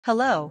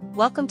Hello,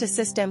 welcome to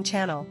Cisdem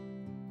channel.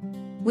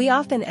 We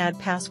often add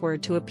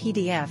password to a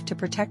PDF to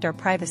protect our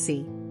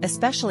privacy,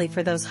 especially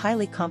for those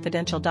highly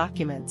confidential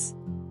documents.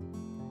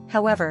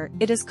 However,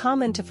 it is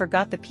common to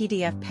forget the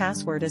PDF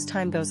password as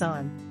time goes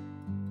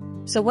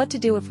on. So what to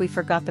do if we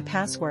forgot the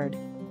password?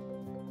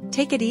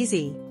 Take it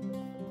easy.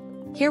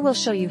 Here we'll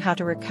show you how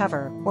to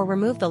recover or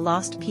remove the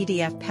lost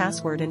PDF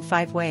password in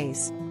 5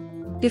 ways.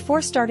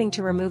 Before starting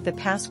to remove the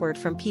password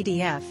from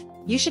PDF,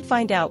 you should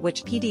find out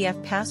which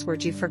PDF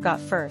password you forgot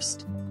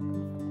first.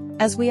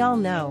 As we all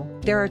know,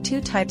 there are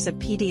 2 types of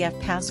PDF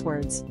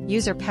passwords,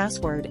 user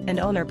password and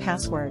owner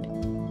password.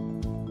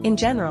 In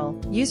general,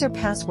 user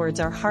passwords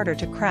are harder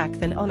to crack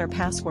than owner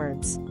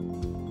passwords.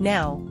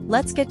 Now,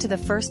 let's get to the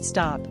first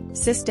stop,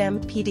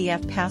 Cisdem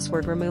PDF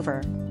Password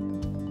Remover.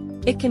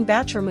 It can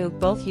batch remove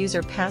both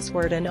user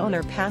password and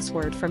owner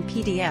password from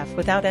PDF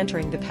without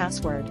entering the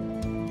password.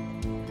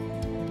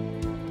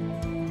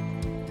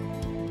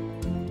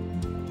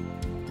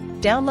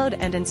 Download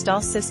and install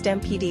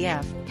Cisdem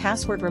PDF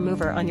Password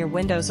Remover on your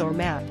Windows or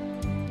Mac.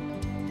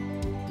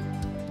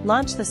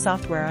 Launch the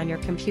software on your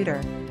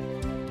computer.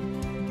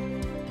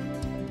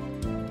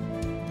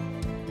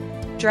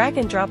 Drag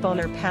and drop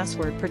owner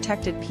password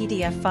protected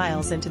PDF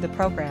files into the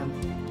program.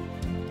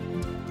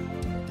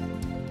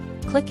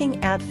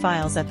 Clicking Add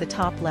Files at the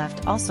top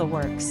left also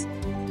works.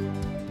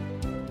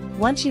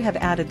 Once you have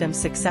added them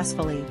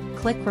successfully,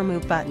 click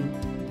Remove button.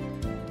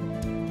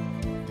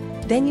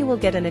 Then you will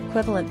get an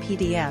equivalent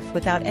PDF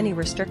without any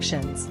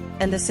restrictions,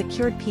 and the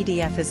secured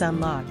PDF is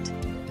unlocked.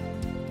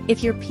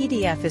 If your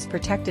PDF is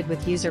protected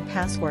with user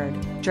password,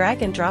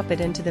 drag and drop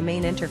it into the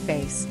main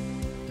interface.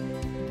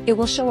 It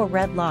will show a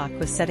red lock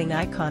with setting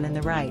icon in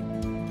the right.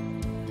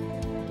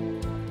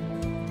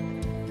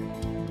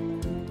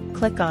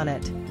 Click on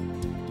it.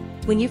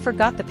 When you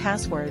forgot the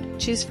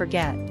password, choose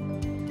Forget.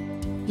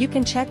 You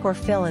can check or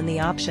fill in the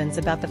options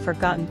about the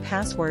forgotten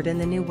password in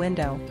the new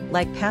window,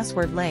 like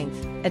password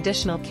length,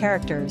 additional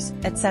characters,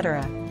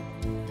 etc.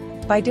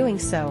 By doing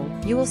so,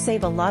 you will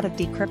save a lot of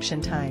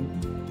decryption time.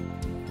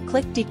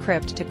 Click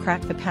Decrypt to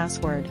crack the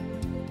password.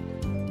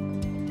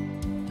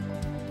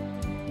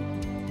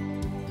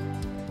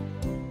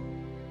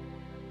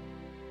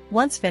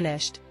 Once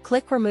finished,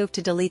 click Remove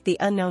to delete the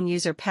unknown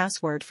user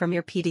password from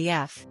your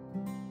PDF.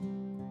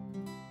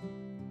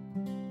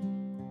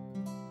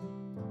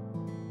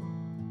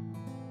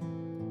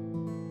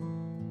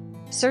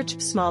 Search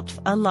Smallpdf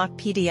Unlock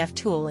PDF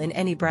tool in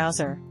any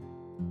browser.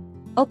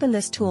 Open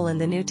this tool in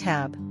the new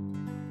tab.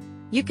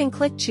 You can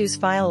click Choose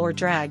File or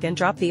drag and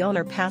drop the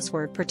owner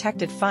password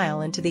protected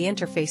file into the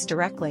interface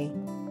directly.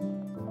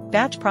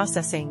 Batch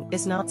processing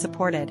is not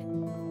supported.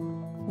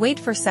 Wait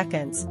for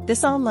seconds,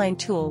 this online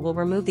tool will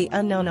remove the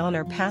unknown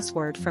owner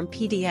password from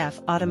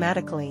PDF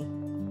automatically.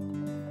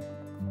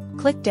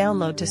 Click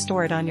Download to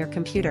store it on your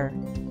computer.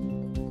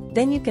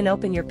 Then you can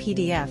open your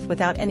PDF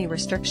without any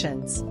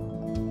restrictions.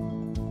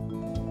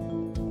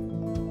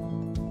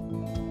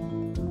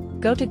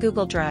 Go to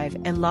Google Drive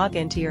and log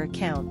into your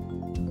account.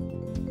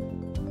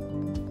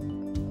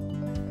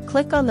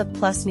 Click on the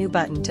plus new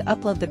button to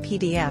upload the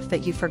PDF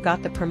that you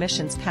forgot the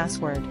permissions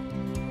password.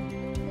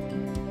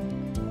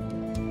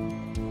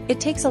 It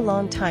takes a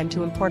long time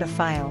to import a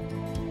file.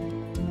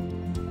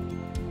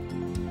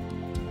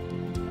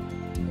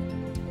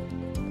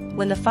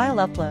 When the file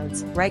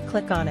uploads,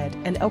 right-click on it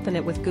and open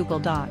it with Google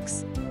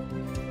Docs.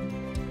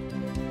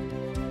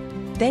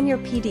 Then your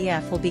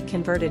PDF will be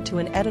converted to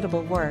an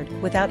editable Word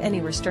without any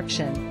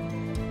restriction.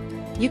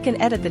 You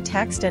can edit the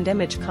text and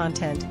image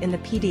content in the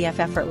PDF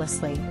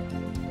effortlessly.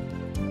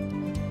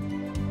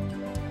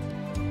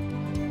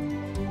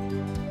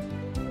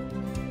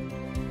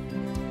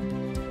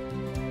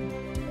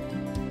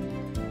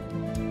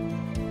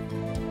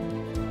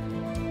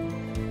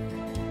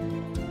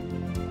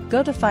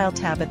 Go to File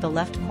tab at the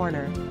left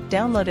corner,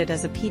 download it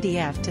as a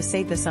PDF to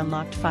save this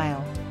unlocked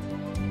file.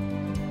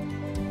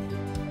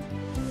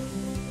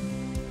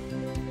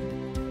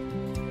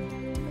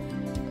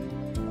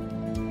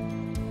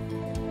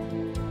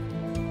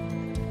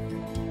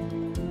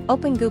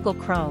 Open Google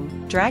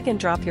Chrome, drag and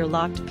drop your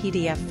locked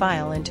PDF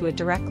file into it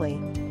directly.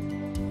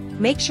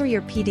 Make sure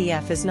your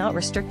PDF is not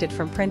restricted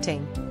from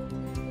printing.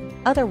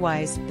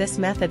 Otherwise, this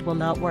method will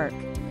not work.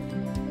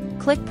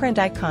 Click Print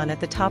icon at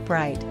the top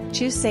right,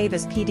 choose Save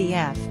as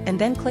PDF and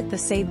then click the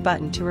Save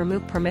button to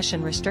remove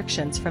permission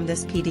restrictions from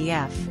this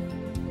PDF.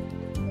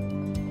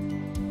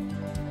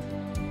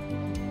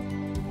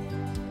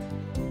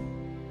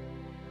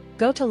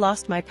 Go to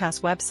LostMyPass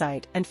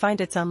website and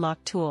find its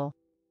unlock tool.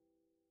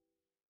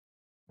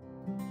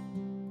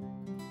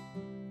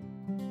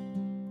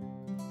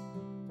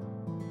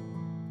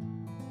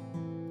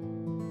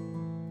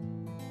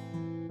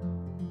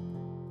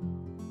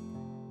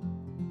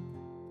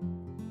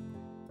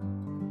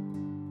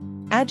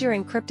 Add your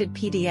encrypted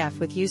PDF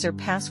with user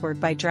password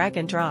by drag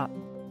and drop.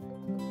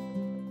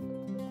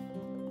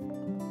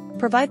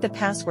 Provide the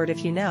password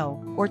if you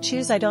know, or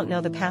choose I don't know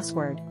the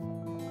password.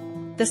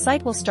 The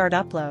site will start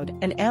upload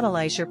and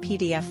analyze your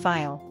PDF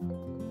file.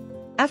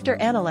 After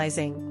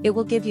analyzing, it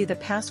will give you the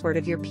password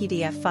of your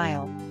PDF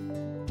file.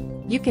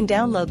 You can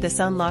download this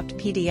unlocked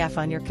PDF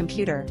on your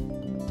computer.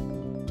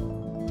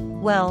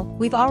 Well,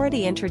 we've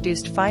already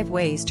introduced 5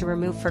 ways to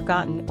remove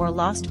forgotten or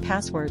lost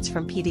passwords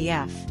from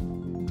PDF.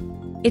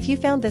 If you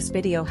found this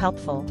video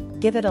helpful,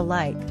 give it a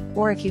like,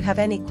 or if you have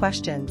any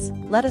questions,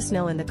 let us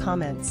know in the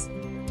comments.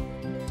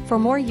 For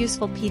more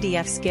useful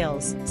PDF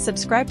skills,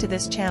 subscribe to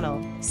this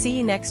channel. See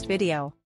you next video.